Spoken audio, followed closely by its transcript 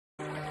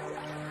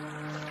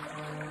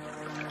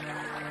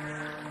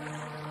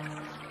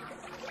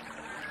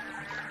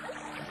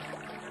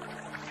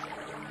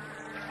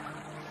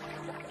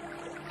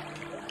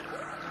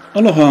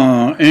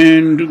Aloha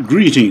and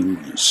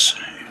greetings.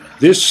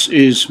 This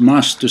is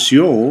Master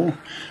Sio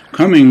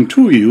coming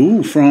to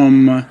you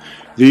from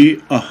the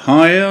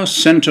Ahiah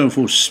Center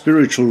for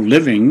Spiritual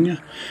Living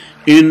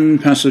in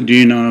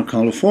Pasadena,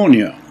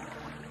 California.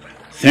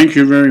 Thank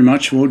you very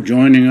much for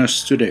joining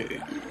us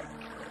today.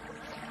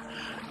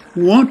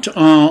 What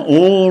are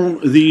all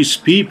these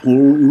people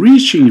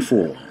reaching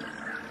for?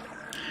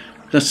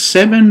 The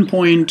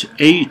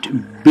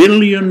 7.8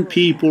 billion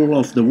people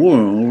of the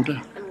world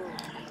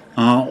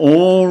are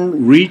all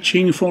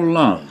reaching for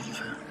love.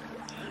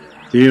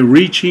 They're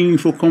reaching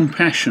for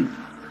compassion.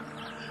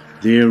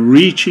 They're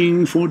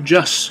reaching for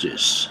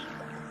justice.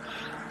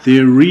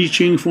 They're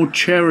reaching for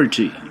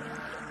charity,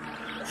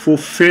 for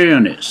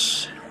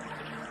fairness,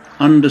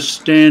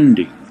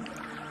 understanding,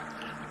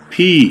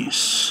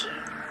 peace,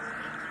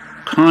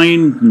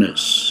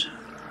 kindness,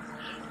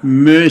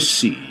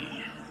 mercy,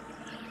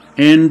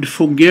 and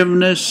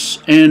forgiveness,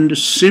 and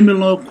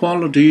similar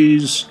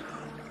qualities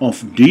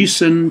of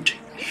decent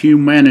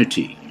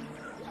humanity.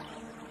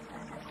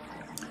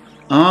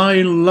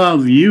 I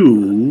love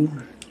you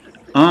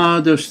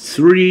are the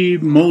three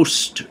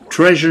most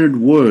treasured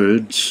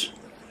words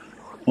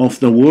of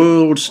the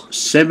world's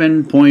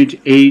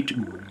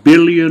 7.8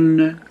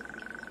 billion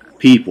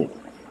people.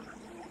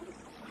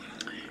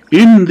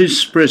 In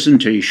this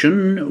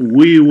presentation,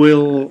 we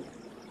will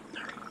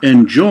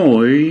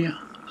enjoy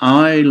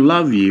I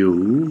love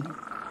you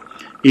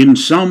in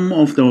some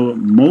of the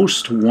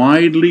most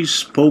widely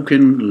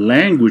spoken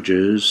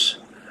languages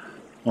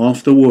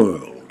of the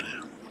world.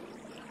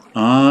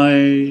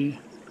 I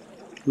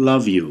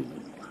love you.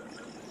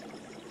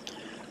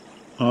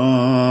 I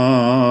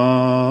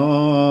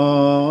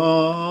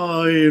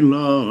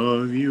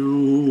love you.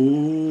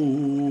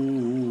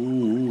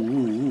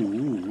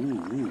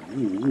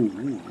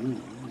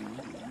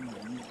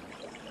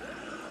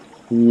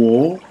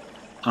 Wo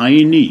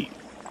aini.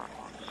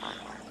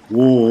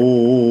 Wo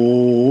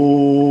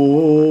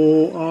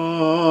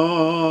aini.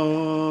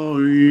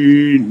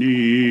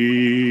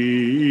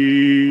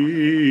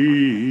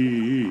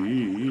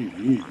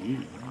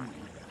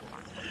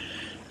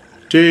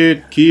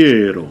 Te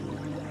quiero.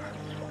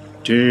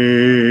 Te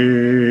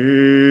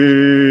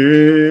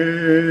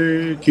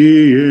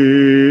quiero.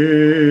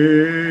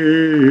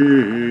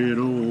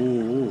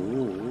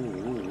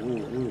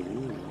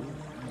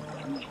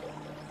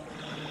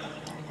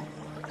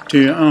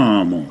 Te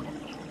amo.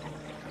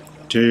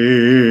 Te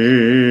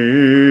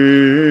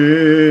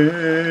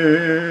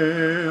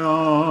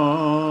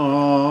amo.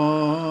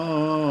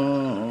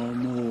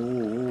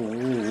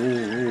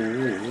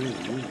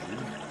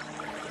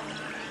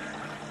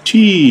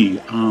 Ti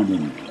amo.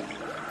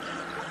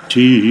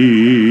 Ti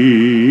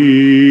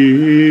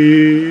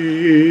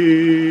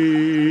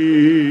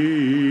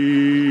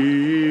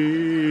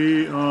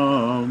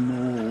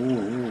amo.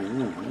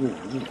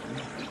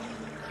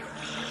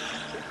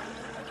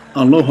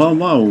 Aloha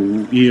wau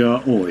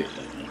ia oi.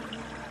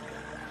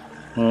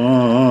 Aloha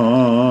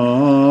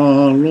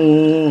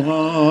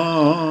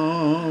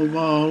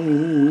wau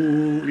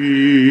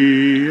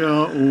ia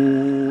oi.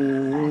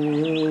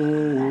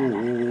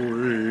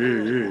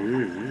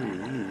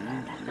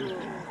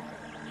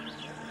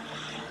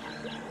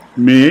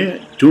 Me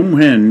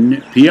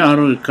tumhen piar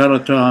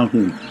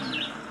karatahun.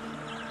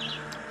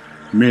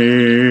 Me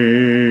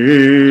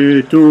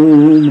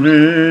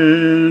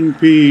tumhen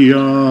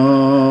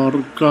piar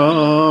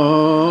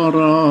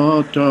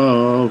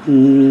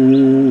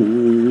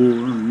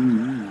karatahun.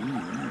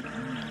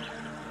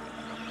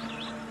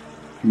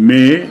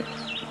 Me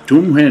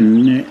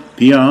tumhen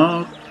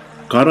piar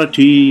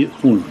karati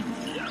hun.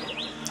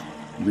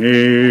 Me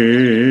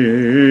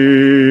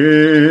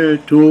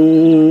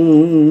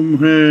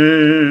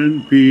tumhen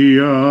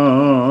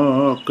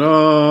piar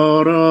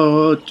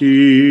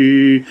karati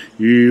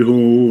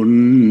hun.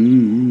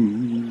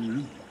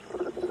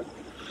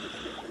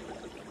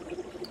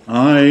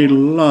 I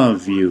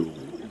love you.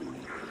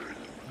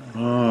 I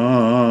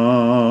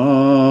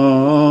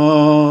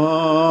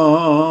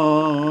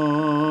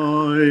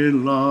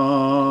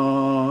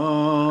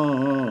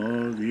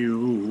love you.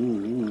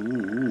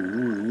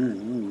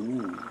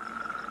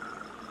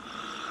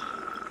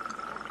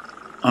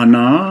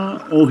 Ana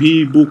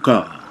ohi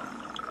buka.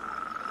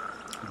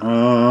 Ana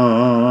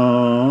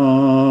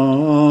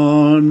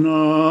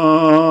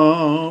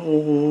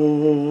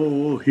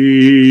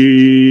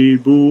ohi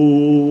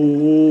buka.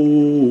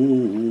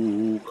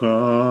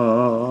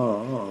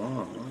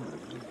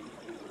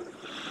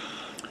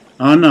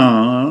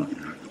 Ana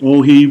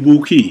ohi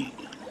buki.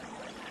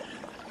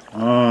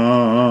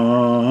 Ana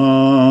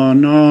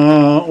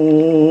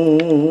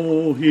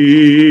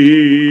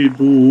ohi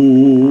buki.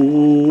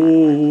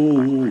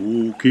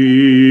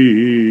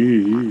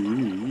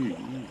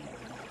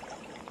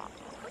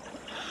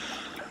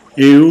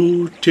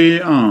 Eu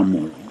te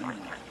amo.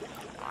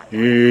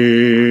 Eu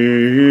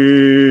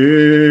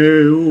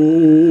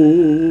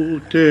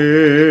te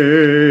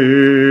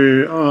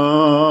amo.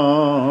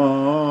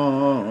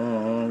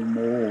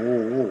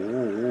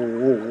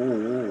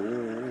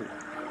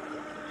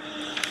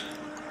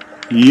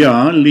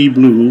 Ya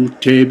liblu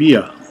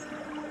tebia.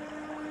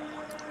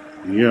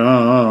 Ya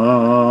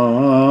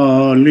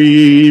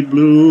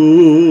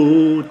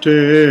liblu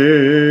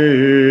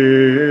tebia.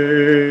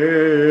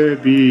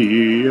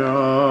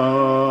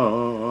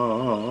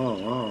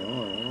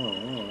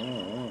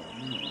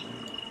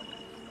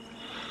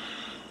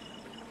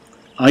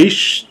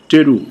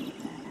 Aishiteru.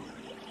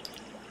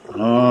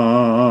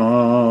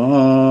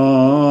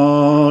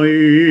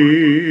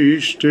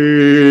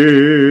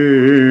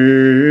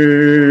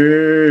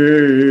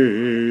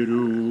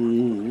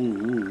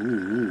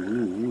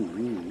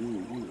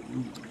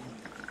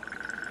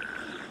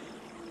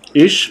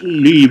 Ich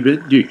liebe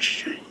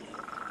dich.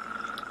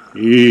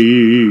 Ich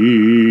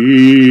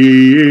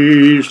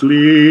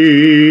liebe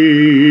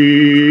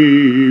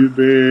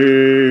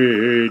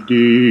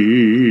dich.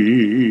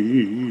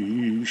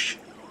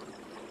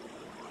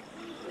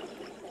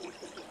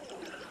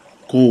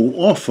 Ko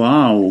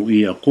ofau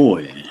ia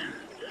koe.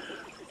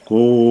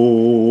 Ko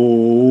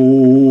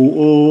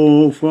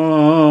ofau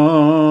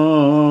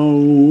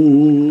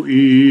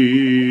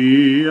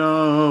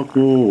ia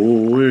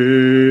koe.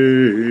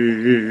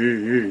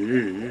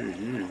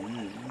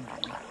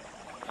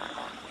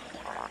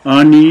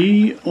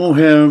 Ani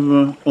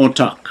ohev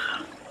otak.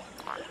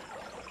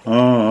 Ani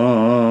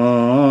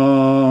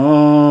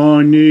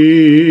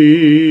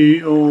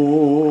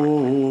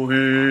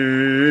ohev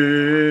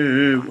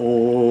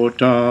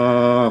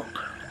otak.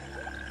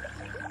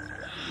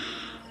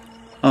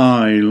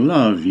 I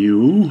love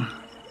you.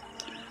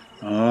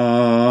 I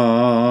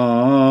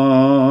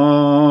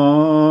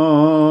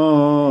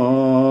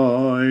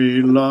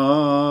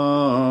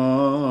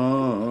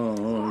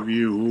love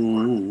you.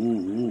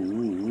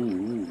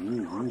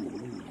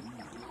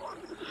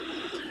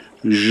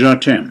 Je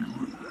t'aime.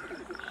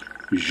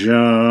 Je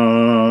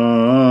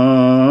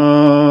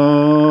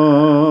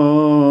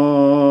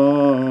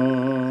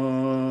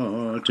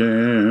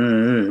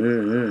t'aime.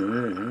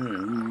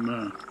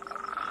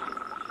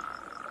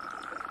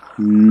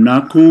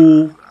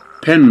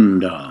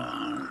 Nakupenda.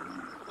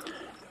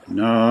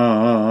 Nakupenda.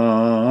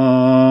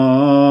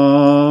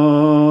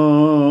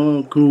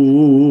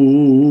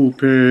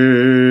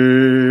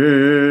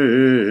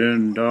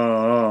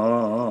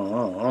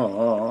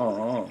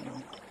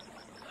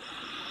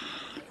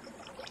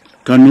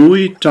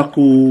 Kanui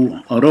taku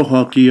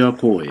aroha ki a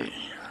koe.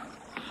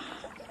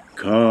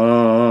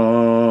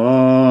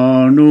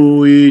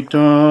 Kanui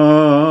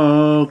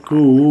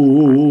taku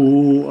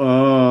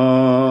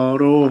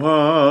aroha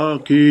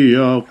ki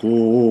a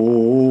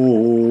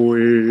koe.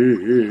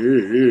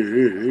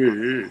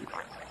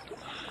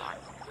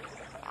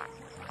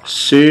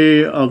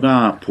 Se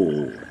agapo.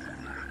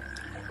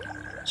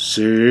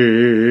 Se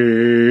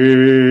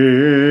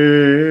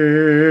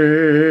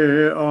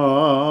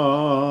agapo.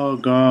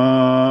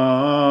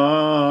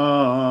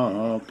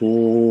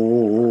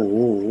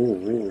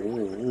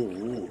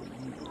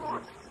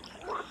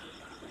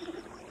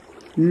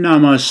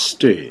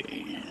 Namaste.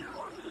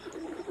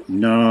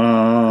 Namaste.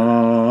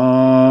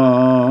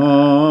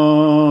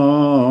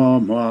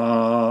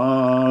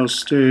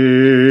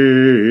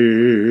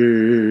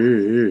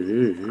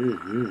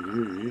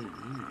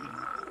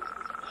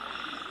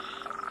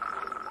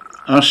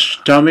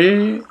 Ashtame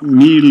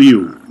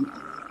miliu.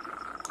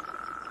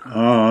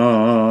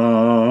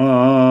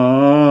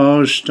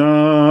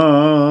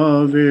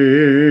 Ashtave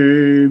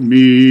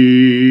miliu.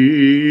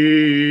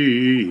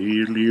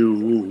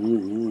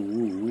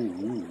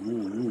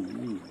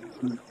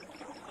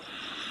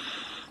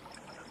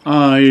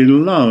 I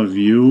love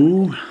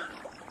you.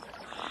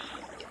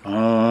 I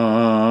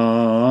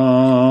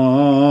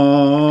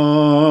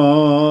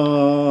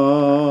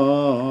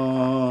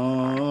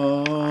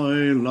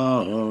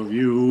love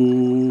you.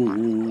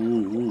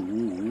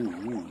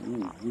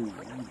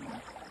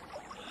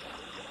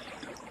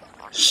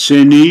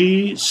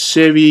 Seni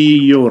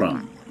seviyorum.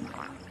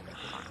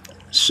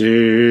 Seni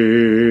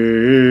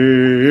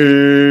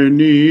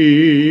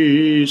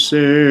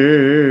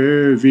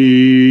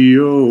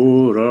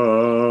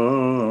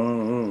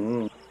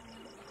seviyorum.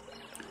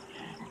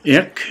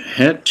 Ik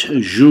het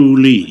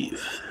jou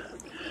lief.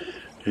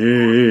 Ik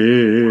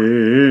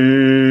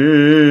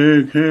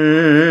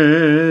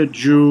het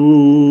jou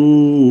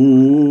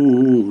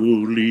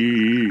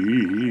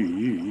lief.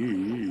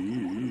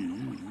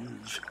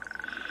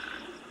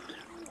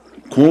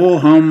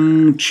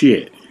 Koham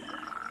che.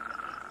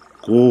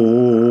 Koham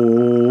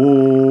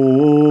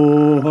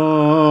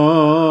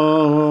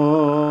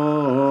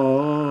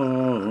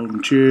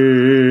che.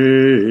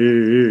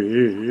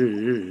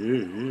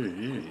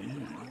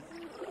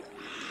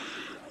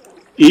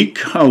 Ik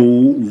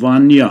hou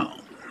van jou.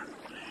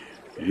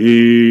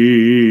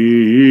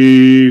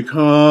 Ik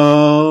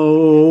hou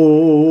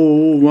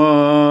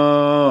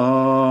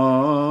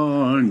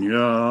van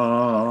jou.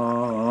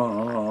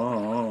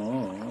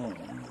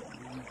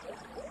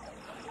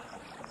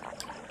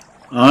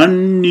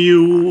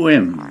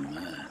 Annuem.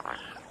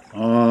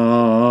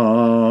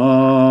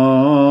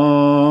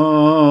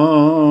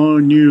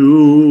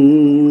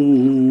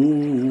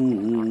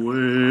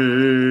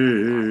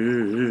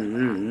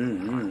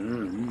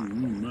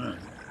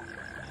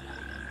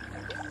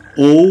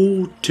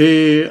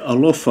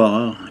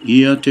 alofa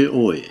ia te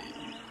oe.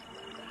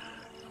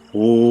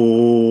 O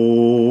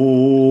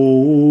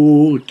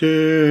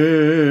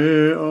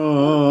te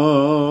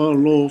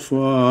alofa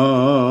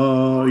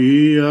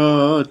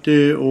ia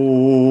te oe.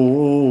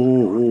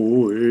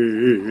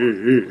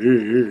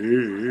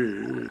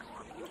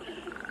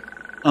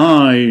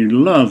 I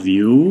love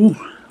you.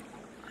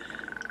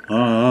 I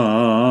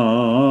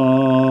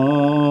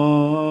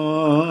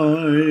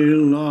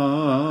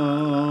love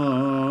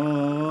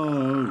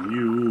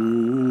you.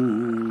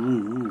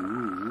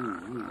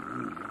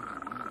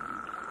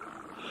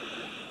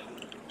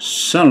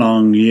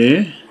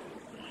 Salangye,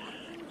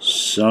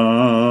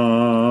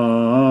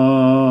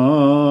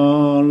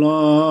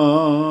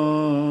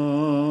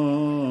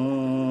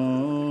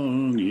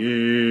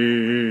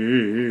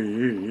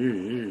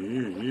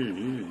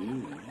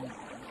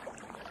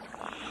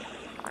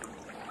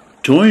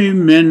 Toi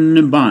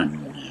men ban,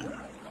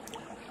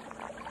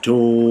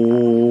 toi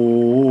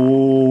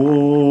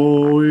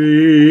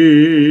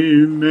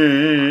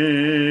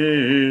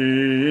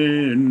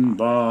men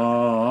ban.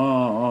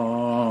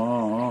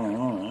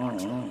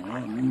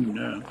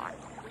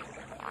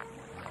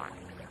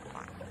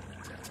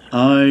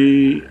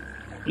 I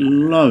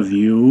love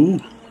you.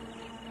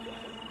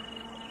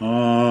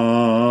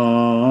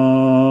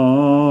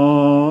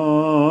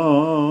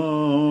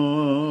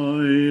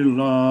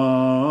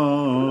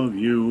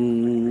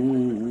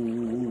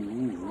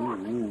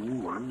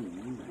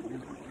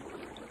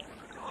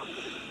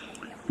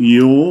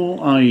 Yo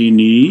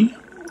aini,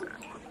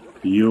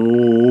 yo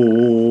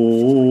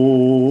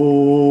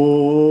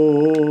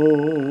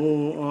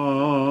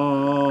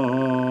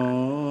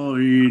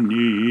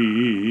aini.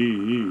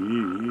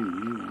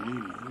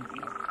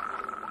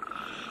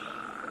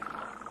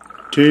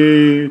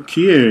 Te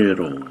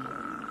quiero,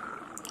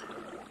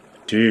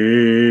 te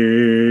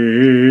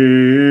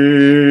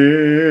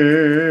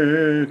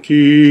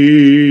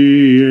quiero.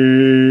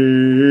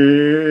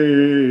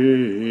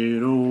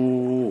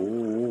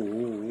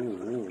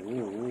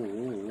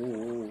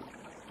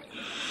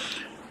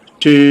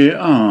 Te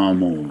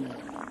amo,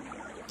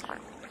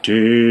 te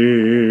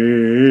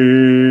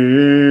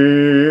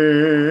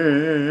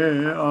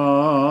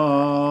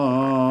amo.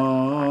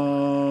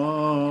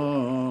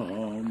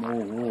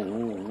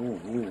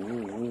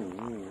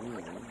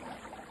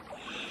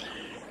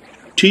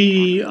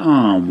 Ti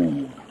amo,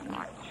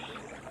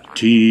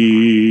 ti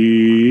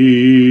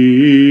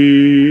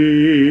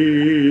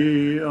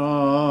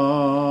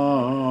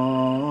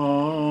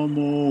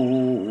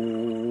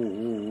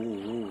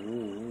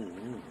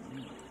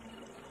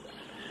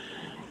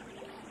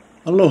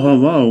aloha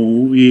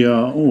wau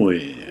ia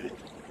oe.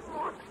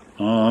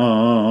 Aloha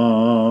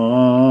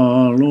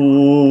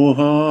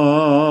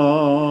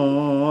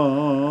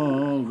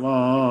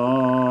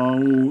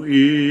wau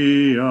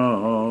ia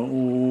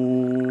oe.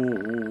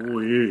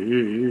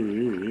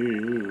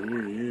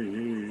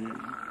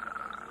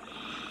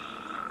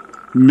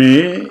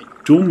 Me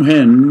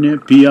tumhen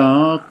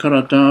pia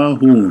karata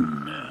hun.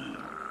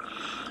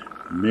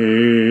 Me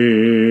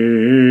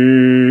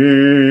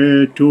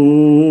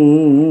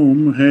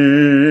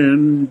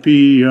tumhen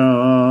pia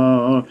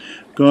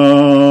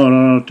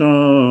karata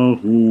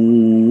hun.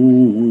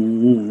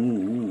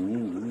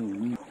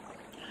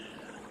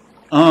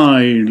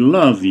 I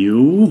love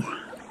you.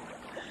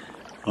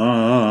 I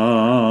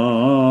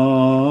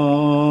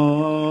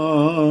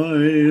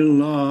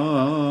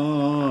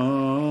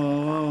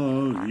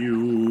love you.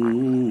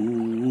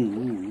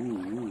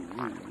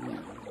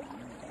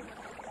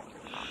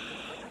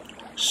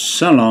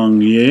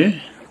 Salangye,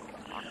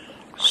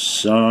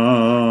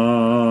 salangye.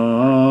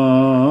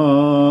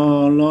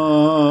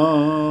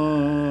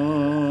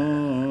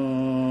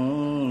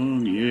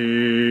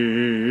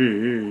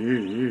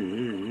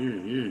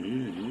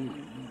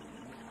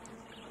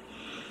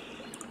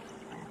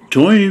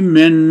 Toi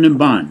men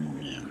ban,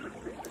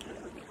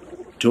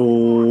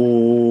 toi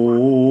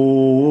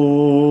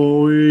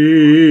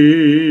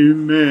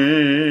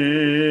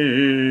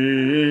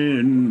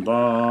men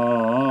ban.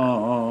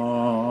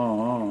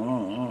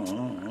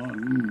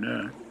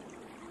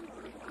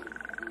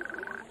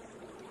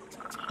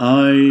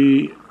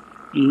 I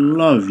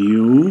love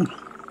you.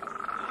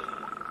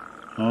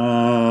 I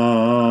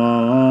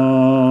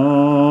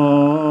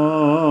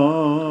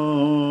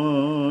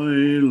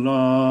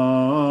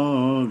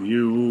love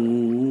you.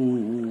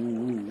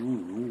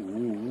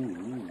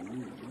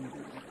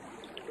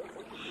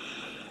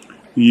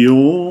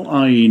 Yo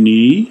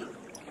aini,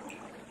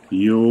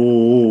 yo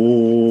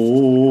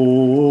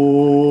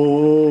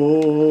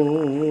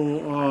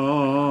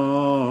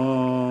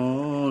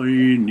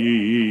aini.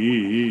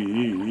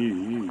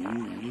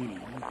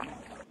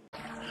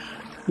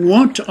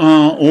 What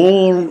are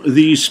all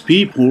these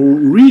people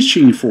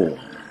reaching for?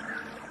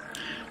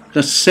 The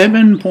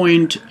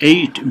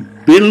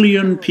 7.8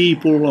 billion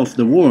people of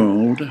the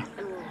world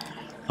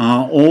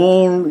are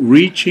all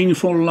reaching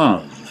for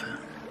love.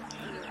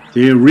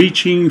 They're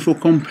reaching for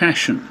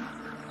compassion.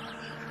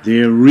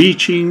 They're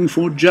reaching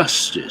for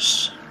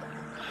justice.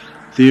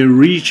 They're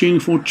reaching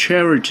for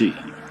charity,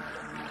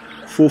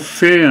 for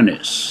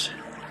fairness,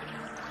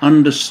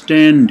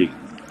 understanding,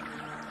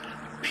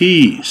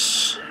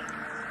 peace,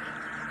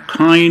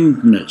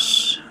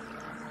 kindness,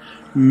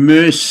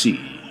 mercy,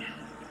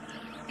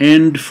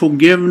 and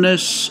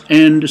forgiveness,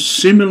 and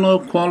similar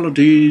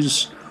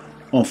qualities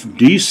of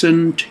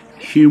decent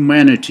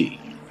humanity.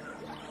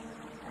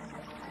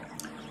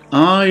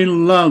 I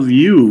love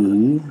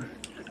you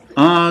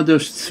are the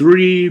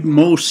three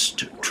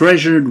most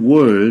treasured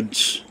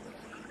words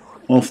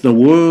of the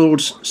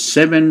world's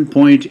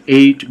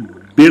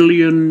 7.8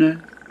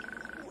 billion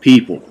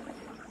people.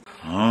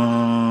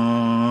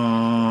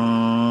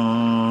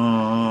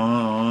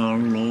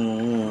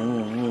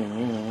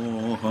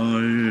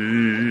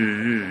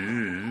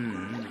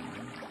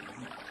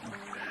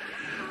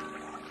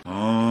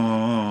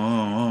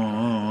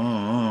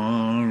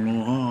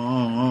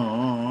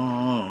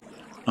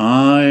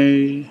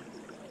 I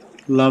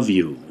love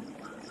you.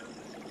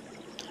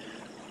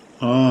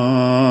 I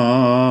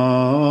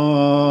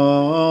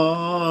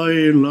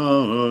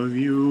love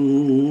you.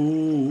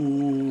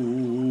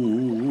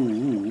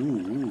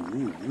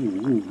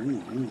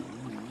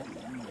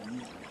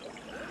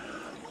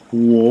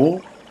 我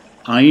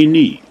爱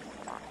你。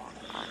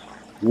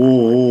我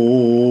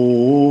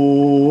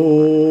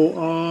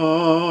爱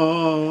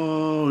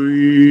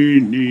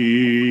你。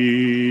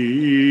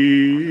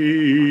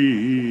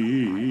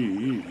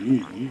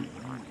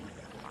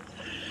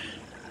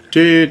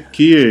Te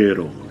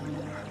quiero.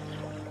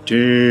 Te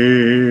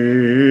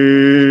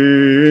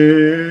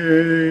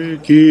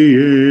quiero.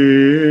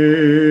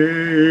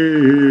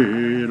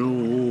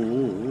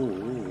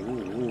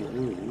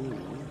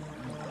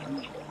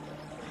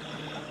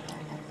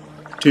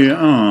 Te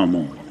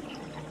amo.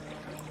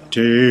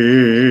 Te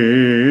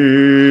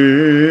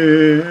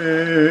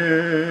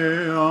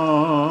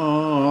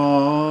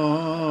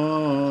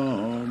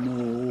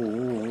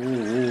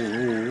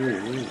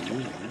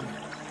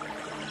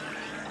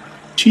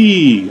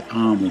Ti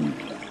amo.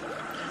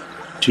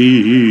 Ti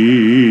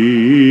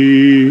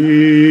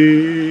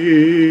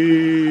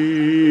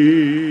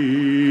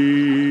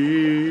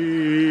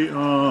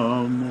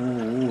amo.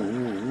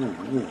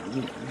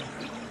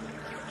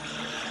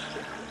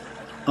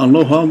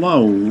 Aloha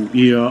wau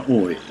ia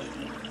oe.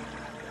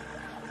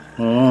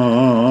 Aloha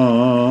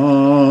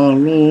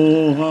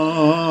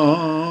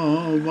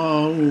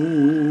wau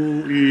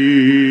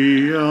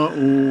ia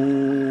oe.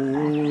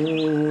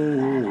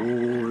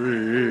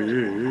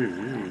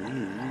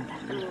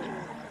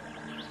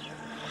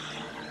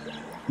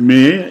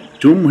 Me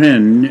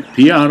tumhen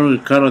piar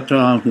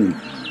karatahun.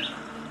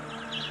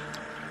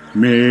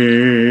 Me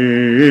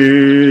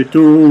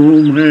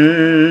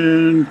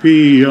tumhen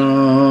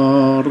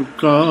piar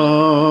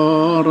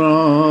karatahun.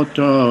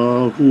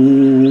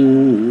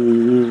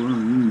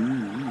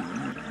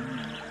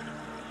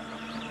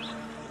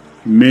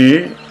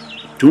 Me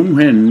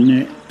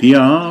tumhen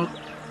piar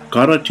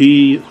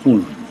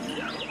karatihun.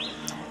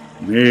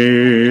 Me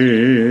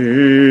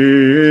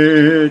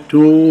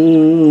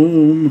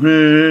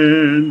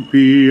tumhen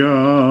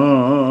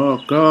piar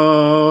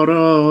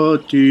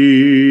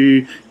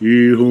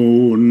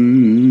karatihun.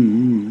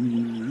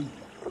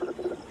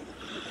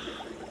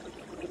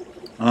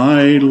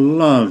 I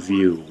love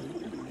you.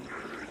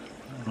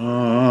 I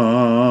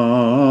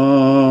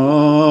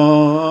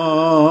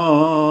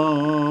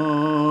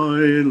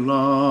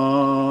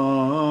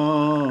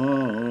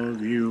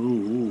love you.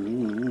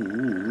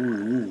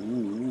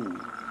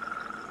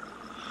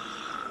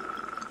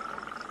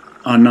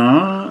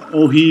 Ana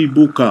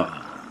ohibuka.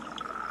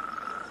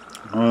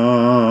 Ana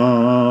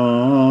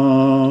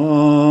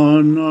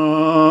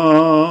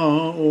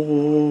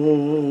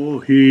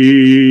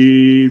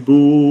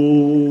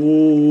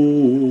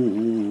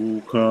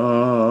ohibuka.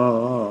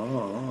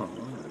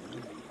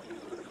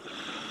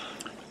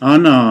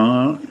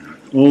 Ana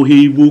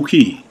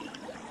ohibuki.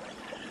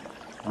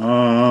 Ana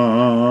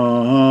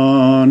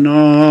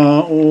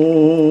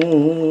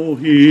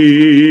ohibuki.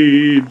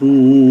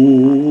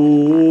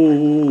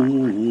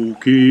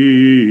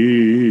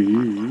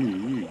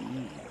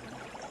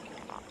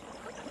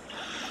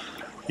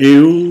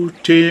 Eu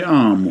te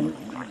amo.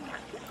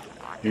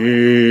 Eu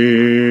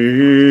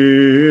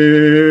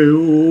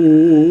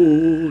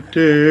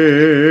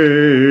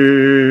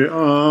te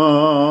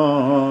amo.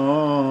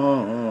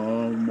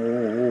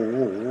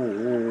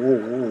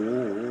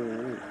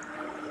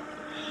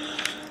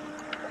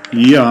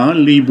 Ia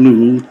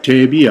liblu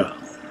tebia.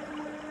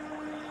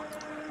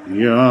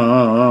 Ia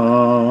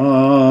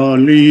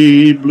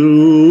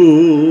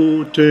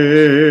liblu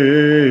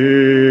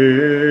tebia.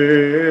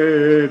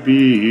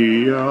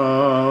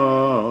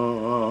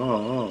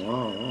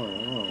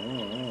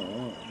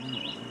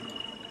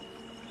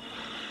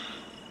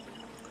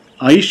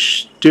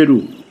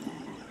 Aishiteru.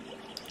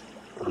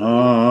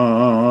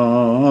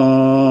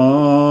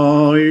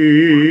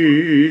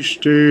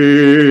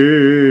 Aishiteru.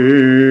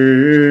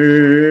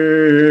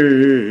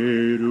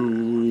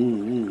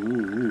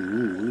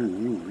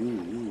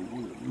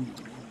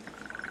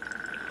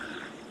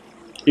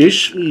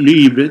 Ich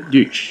liebe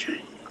dich.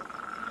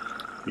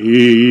 Ich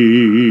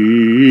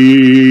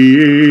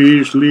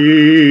liebe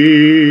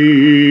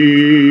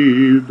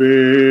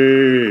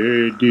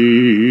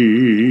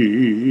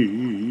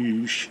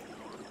Age.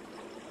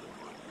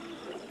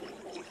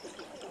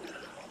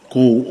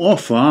 Ko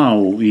ofa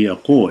au ia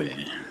koe.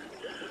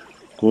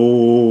 Ko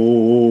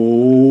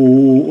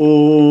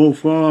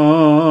ofa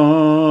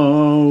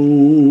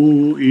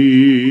au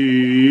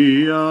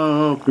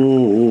ia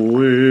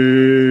koe.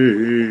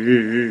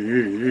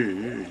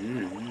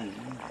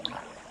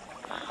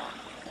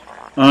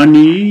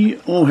 Ani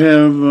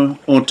ohev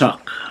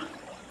otak.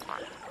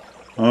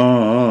 Ani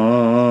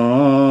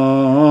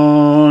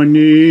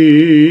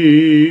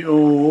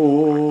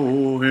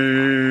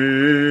ohev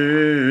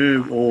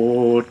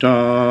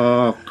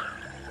otak.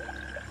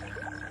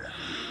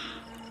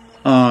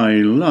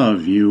 I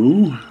love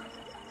you.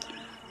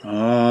 I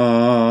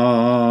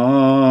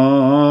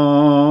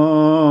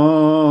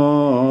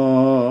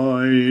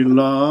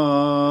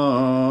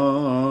love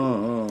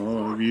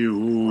you.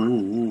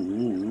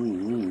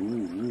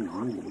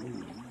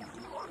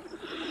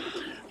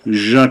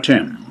 Je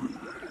t'aime.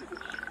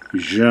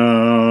 Je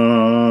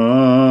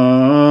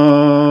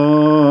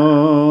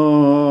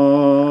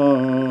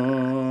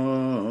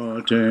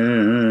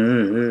t'aime.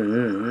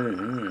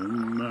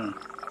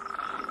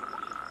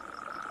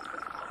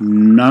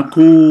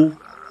 Naku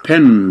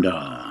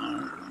penda.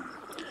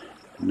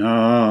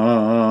 Naku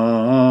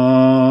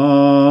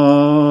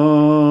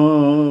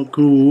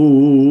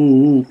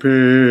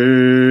penda.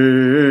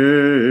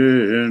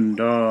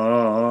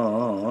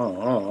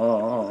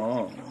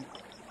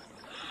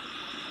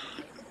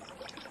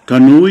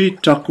 Kanui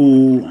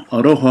taku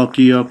aroha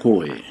ki a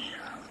koe.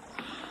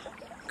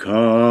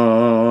 Kanui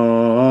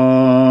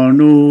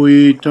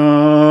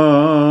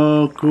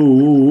taku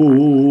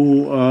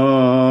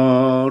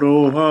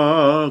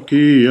aroha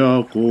ki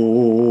a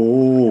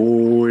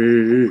koe.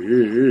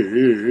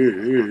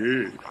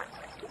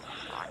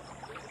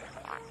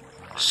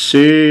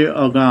 Se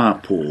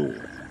agapo.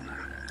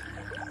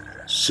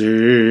 Se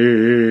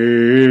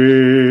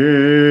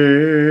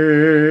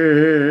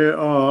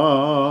agapo.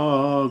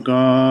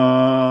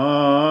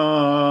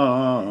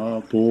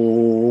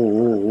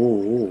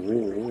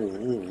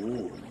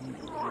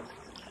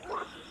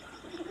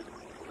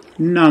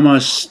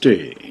 Namaste.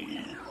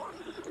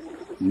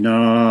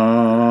 Namaste.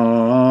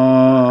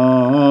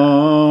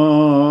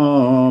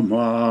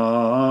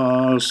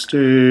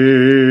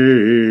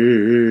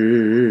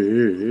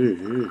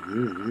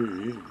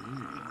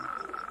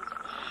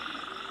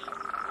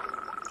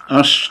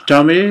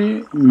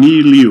 Ashtave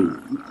miliu.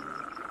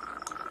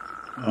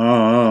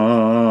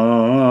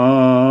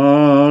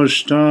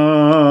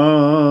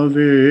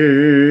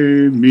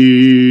 Ashtave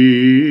miliu.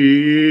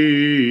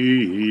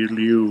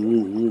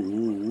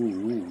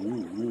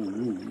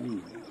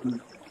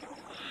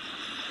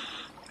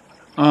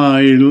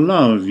 I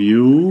love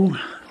you.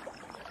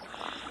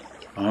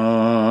 I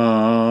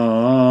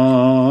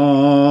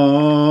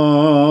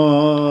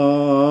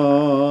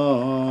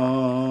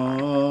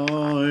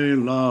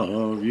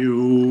love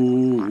you.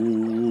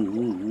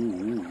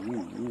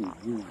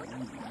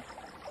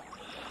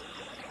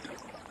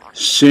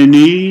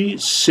 Seni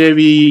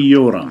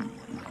seviyorum.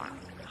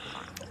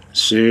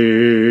 Seni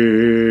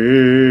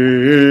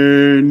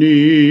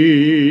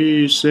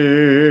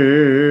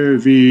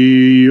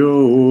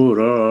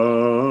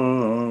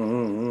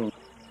seviyorum.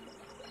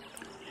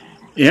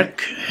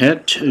 Ek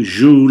het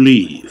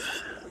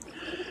julief.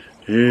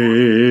 Ek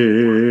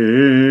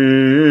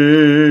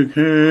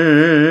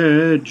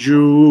het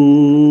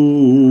julief.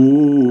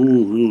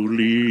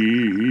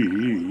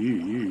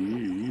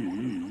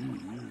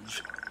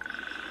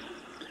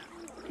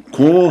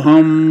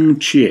 Koham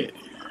che.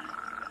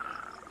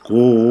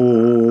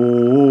 Koham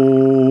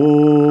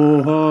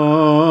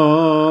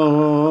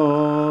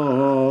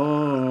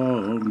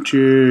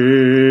che.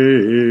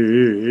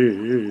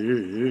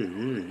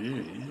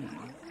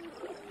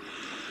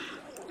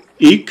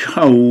 Ik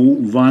hou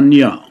van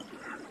jou.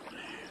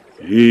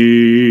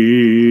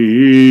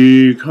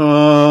 Ik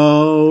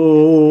hou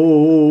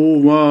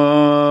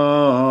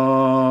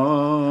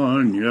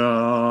van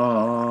jou.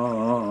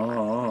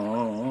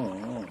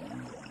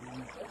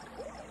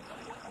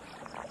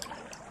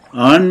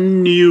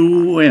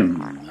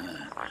 Annuem.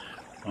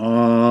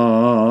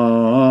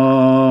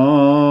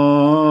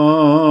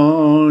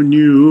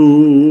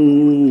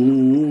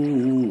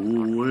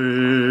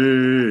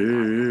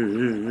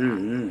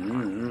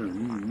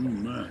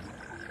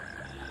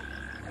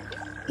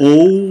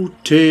 O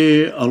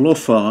te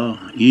alofa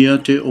ia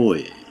te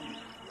oe.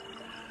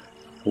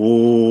 O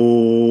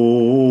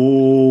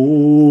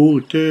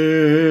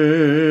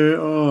te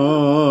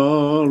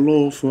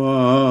alofa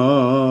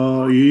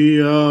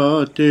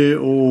ia te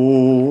oe.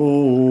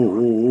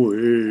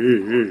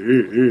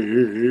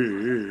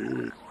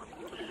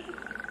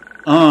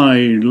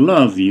 I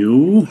love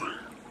you.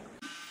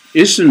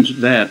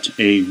 Isn't that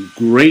a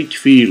great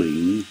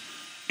feeling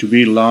to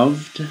be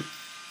loved?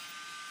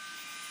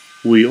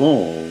 We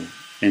all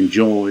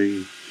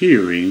enjoy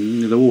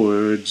hearing the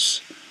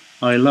words,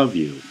 I love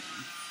you.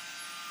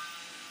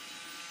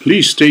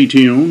 Please stay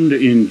tuned.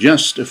 In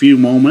just a few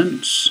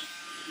moments,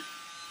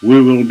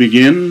 we will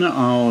begin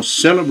our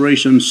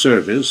celebration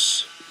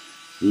service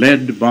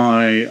led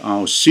by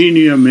our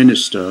senior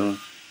minister,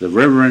 the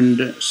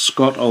Reverend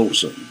Scott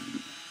Olson.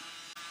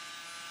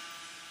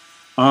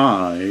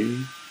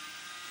 I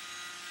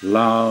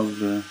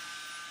love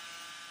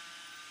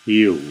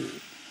you.